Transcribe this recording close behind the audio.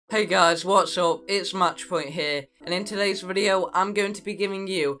Hey guys, what's up? It's MatchPoint here, and in today's video I'm going to be giving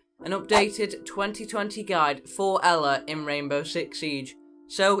you an updated 2020 guide for Ela in Rainbow Six Siege.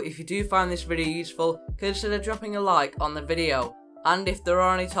 So if you do find this video useful, consider dropping a like on the video, and if there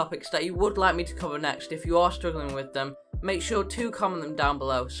are any topics that you would like me to cover next if you are struggling with them, make sure to comment them down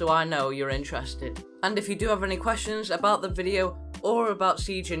below so I know you're interested. And if you do have any questions about the video or about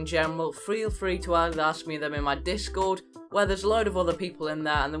Siege in general, feel free to either ask me them in my Discord, where there's a load of other people in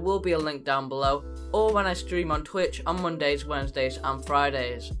there and there will be a link down below, or when I stream on Twitch on Mondays, Wednesdays and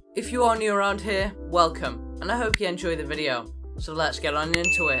Fridays. If you are new around here, welcome, and I hope you enjoy the video. So let's get on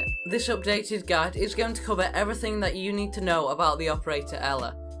into it. This updated guide is going to cover everything that you need to know about the operator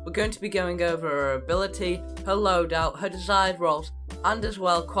Ela. We're going to be going over her ability, her loadout, her desired roles, and as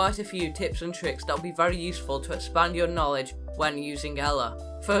well quite a few tips and tricks that will be very useful to expand your knowledge when using Ela.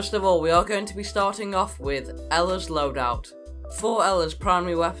 First of all, we are going to be starting off with Ela's loadout. For Ela's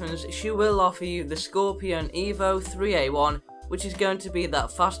primary weapons, she will offer you the Scorpion Evo 3A1, which is going to be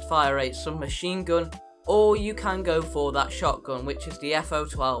that fast fire rate submachine gun, or you can go for that shotgun, which is the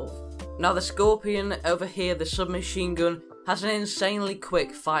FO12. Now the Scorpion over here, the submachine gun, has an insanely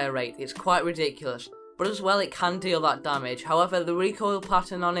quick fire rate. It's quite ridiculous, but as well it can deal that damage. However, the recoil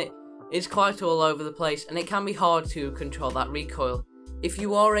pattern on it is quite all over the place, and it can be hard to control that recoil. If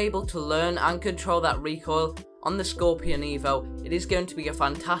you are able to learn and control that recoil on the Scorpion Evo, it is going to be a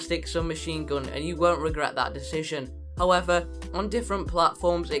fantastic submachine gun and you won't regret that decision. However, on different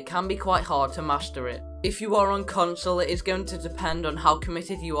platforms it can be quite hard to master it. If you are on console, it is going to depend on how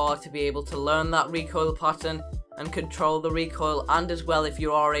committed you are to be able to learn that recoil pattern and control the recoil, and as well if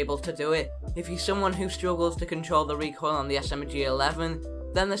you are able to do it. If you're someone who struggles to control the recoil on the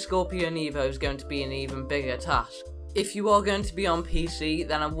SMG11, then the Scorpion Evo is going to be an even bigger task. If you are going to be on PC,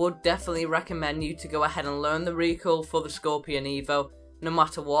 then I would definitely recommend you to go ahead and learn the recoil for the Scorpion Evo, no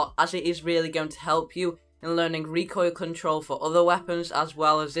matter what, as it is really going to help you in learning recoil control for other weapons, as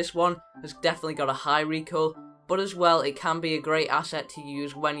well as this one has definitely got a high recoil, but as well it can be a great asset to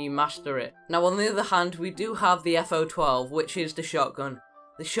use when you master it. Now on the other hand, we do have the FO12, which is the shotgun.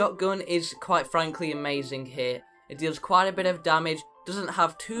 The shotgun is quite frankly amazing here. It deals quite a bit of damage, doesn't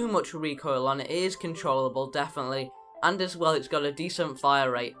have too much recoil on it, it is controllable definitely, and as well it's got a decent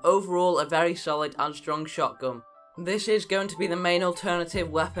fire rate. Overall a very solid and strong shotgun. This is going to be the main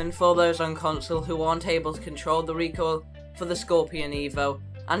alternative weapon for those on console who aren't able to control the recoil for the Scorpion Evo,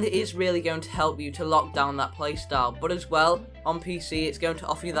 and it is really going to help you to lock down that playstyle, but as well on PC it's going to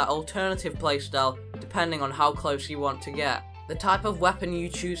offer you that alternative playstyle depending on how close you want to get. The type of weapon you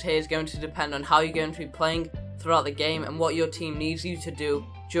choose here is going to depend on how you're going to be playing throughout the game and what your team needs you to do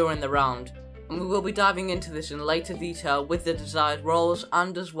during the round. And we will be diving into this in later detail with the desired roles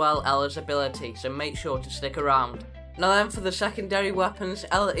and as well Ela's ability, so make sure to stick around. Now then, for the secondary weapons,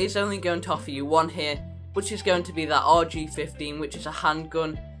 Ela is only going to offer you one here, which is going to be that RG15, which is a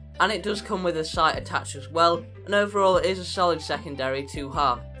handgun, and it does come with a sight attached as well, and overall it is a solid secondary to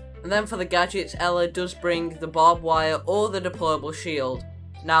have. And then for the gadgets, Ela does bring the barbed wire or the deployable shield.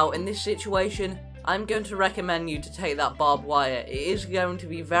 Now in this situation, I'm going to recommend you to take that barbed wire. It is going to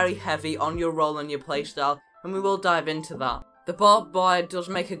be very heavy on your role and your playstyle, and we will dive into that. The barbed wire does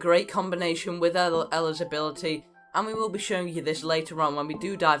make a great combination with Ela's ability, and we will be showing you this later on when we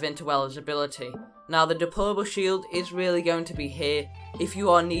do dive into Ela's ability. Now the deployable shield is really going to be here if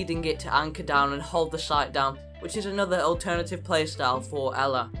you are needing it to anchor down and hold the sight down, which is another alternative playstyle for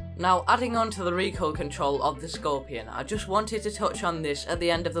Ela. Now adding on to the recoil control of the Scorpion, I just wanted to touch on this at the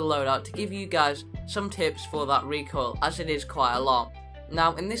end of the loadout to give you guys some tips for that recoil, as it is quite a lot.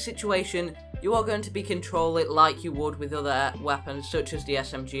 Now in this situation, you are going to be control it like you would with other weapons such as the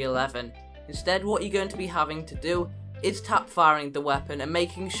SMG11. Instead, what you're going to be having to do is tap firing the weapon and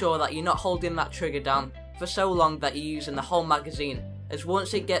making sure that you're not holding that trigger down for so long that you're using the whole magazine, as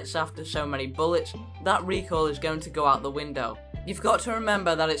once it gets after so many bullets, that recoil is going to go out the window. You've got to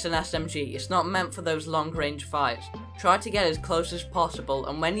remember that it's an SMG, it's not meant for those long range fights. Try to get as close as possible,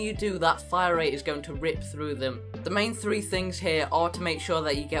 and when you do, that fire rate is going to rip through them. The main three things here are to make sure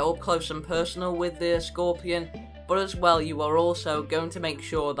that you get up close and personal with the Scorpion, but as well you are also going to make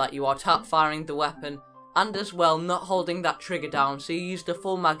sure that you are tap firing the weapon, and as well not holding that trigger down so you use the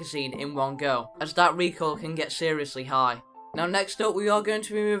full magazine in one go, as that recoil can get seriously high. Now next up, we are going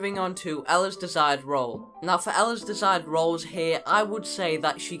to be moving on to Ela's desired role. Now for Ela's desired roles here, I would say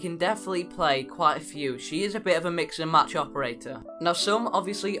that she can definitely play quite a few. She is a bit of a mix and match operator. Now some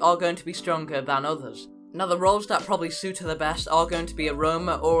obviously are going to be stronger than others. Now the roles that probably suit her the best are going to be a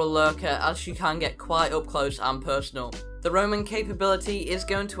roamer or a lurker, as she can get quite up close and personal. The roaming capability is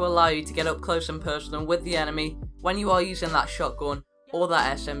going to allow you to get up close and personal with the enemy when you are using that shotgun, or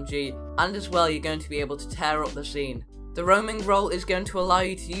that SMG, and as well you're going to be able to tear up the scene. The roaming role is going to allow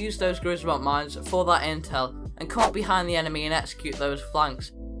you to use those Grismot mines for that intel and come up behind the enemy and execute those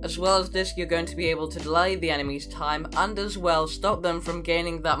flanks. As well as this, you're going to be able to delay the enemy's time and as well stop them from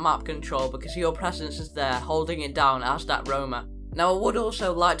gaining that map control because your presence is there holding it down as that roamer. Now I would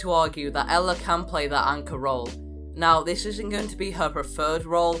also like to argue that Ela can play that anchor role. Now this isn't going to be her preferred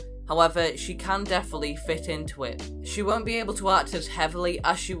role, however she can definitely fit into it. She won't be able to act as heavily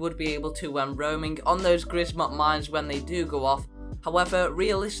as she would be able to when roaming on those Grismot mines when they do go off. However,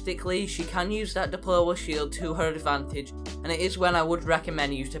 realistically, she can use that deployable shield to her advantage, and it is when I would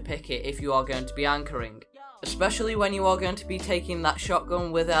recommend you to pick it if you are going to be anchoring. Especially when you are going to be taking that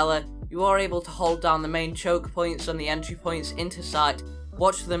shotgun with Ela, you are able to hold down the main choke points and the entry points into sight,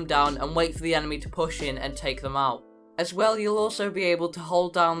 watch them down and wait for the enemy to push in and take them out. As well, you'll also be able to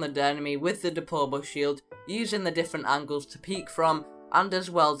hold down the enemy with the deployable shield, using the different angles to peek from, and as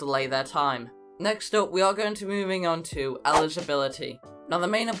well delay their time. Next up, we are going to be moving on to Ela's ability. Now the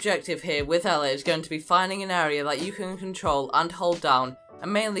main objective here with Ela is going to be finding an area that you can control and hold down,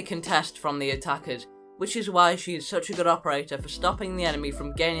 and mainly contest from the attackers, which is why she is such a good operator for stopping the enemy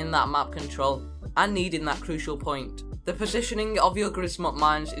from gaining that map control and needing that crucial point. The positioning of your Grismot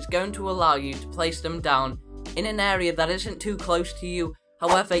mines is going to allow you to place them down in an area that isn't too close to you,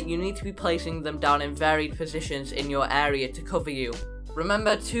 however you need to be placing them down in varied positions in your area to cover you.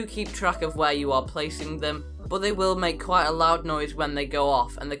 Remember to keep track of where you are placing them, but they will make quite a loud noise when they go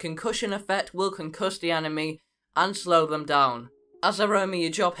off, and the concussion effect will concuss the enemy and slow them down. As a roamer,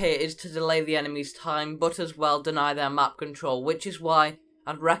 your job here is to delay the enemy's time, but as well deny their map control, which is why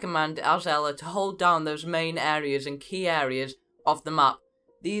I'd recommend as Ela to hold down those main areas and key areas of the map.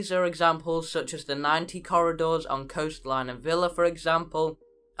 These are examples such as the 90 corridors on Coastline and Villa for example,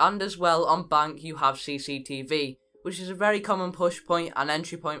 and as well on Bank you have CCTV, which is a very common push point and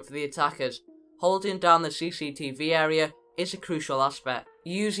entry point for the attackers. Holding down the CCTV area is a crucial aspect.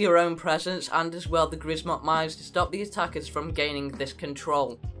 Use your own presence and as well the Grismot mines to stop the attackers from gaining this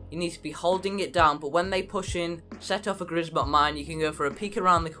control. You need to be holding it down, but when they push in, set off a Grismot mine, you can go for a peek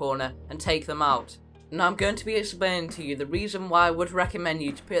around the corner and take them out. Now I'm going to be explaining to you the reason why I would recommend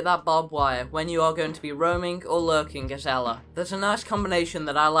you to pick that barbed wire when you are going to be roaming or lurking as Ela. There's a nice combination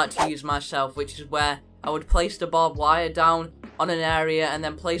that I like to use myself, which is where I would place the barbed wire down on an area and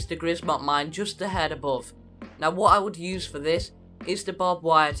then place the Grismot mine just ahead above. Now what I would use for this is the barbed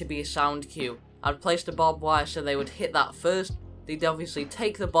wire to be a sound cue. I'd place the barbed wire so they would hit that first, they'd obviously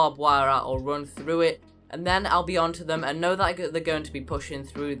take the barbed wire out or run through it, and then I'll be onto them and know that they're going to be pushing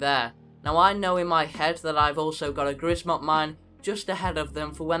through there. Now I know in my head that I've also got a Grismot mine just ahead of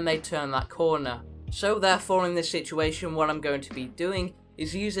them for when they turn that corner. So therefore in this situation what I'm going to be doing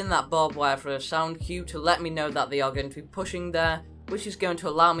is using that barbed wire for a sound cue to let me know that they are going to be pushing there, which is going to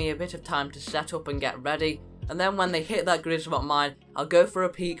allow me a bit of time to set up and get ready, and then when they hit that Grismot mine, I'll go for a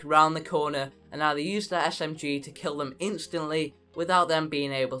peek round the corner and either use that SMG to kill them instantly without them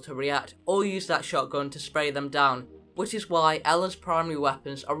being able to react, or use that shotgun to spray them down, which is why Ela's primary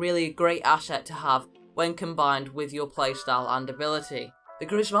weapons are really a great asset to have when combined with your playstyle and ability. The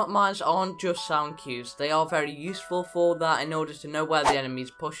Grismot mines aren't just sound cues, they are very useful for that in order to know where the enemy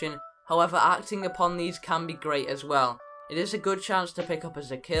is pushing, however acting upon these can be great as well. It is a good chance to pick up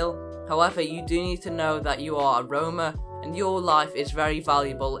as a kill, however you do need to know that you are a roamer and your life is very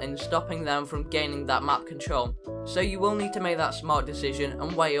valuable in stopping them from gaining that map control, so you will need to make that smart decision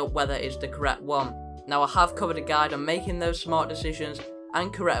and weigh up whether it is the correct one. Now I have covered a guide on making those smart decisions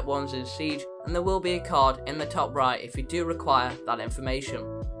and correct ones in Siege, and there will be a card in the top right if you do require that information.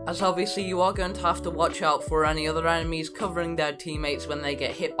 As obviously you are going to have to watch out for any other enemies covering their teammates when they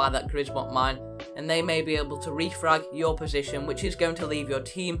get hit by that Grismot mine, and they may be able to refrag your position, which is going to leave your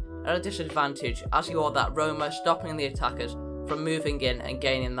team at a disadvantage as you are that roamer stopping the attackers from moving in and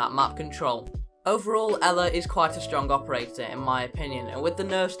gaining that map control. Overall, Ela is quite a strong operator in my opinion, and with the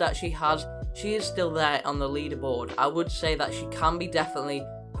nerfs that she has, she is still there on the leaderboard. I would say that she can be definitely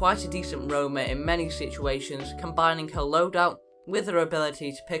quite a decent roamer in many situations, combining her loadout with her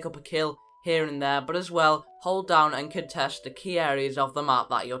ability to pick up a kill here and there, but as well hold down and contest the key areas of the map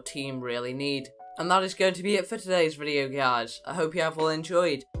that your team really need. And that is going to be it for today's video guys. I hope you have all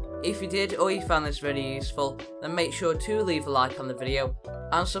enjoyed. If you did or you found this video useful, then make sure to leave a like on the video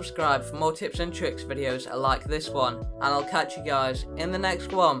and subscribe for more tips and tricks videos like this one, and I'll catch you guys in the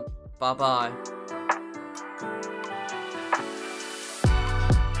next one. Bye bye.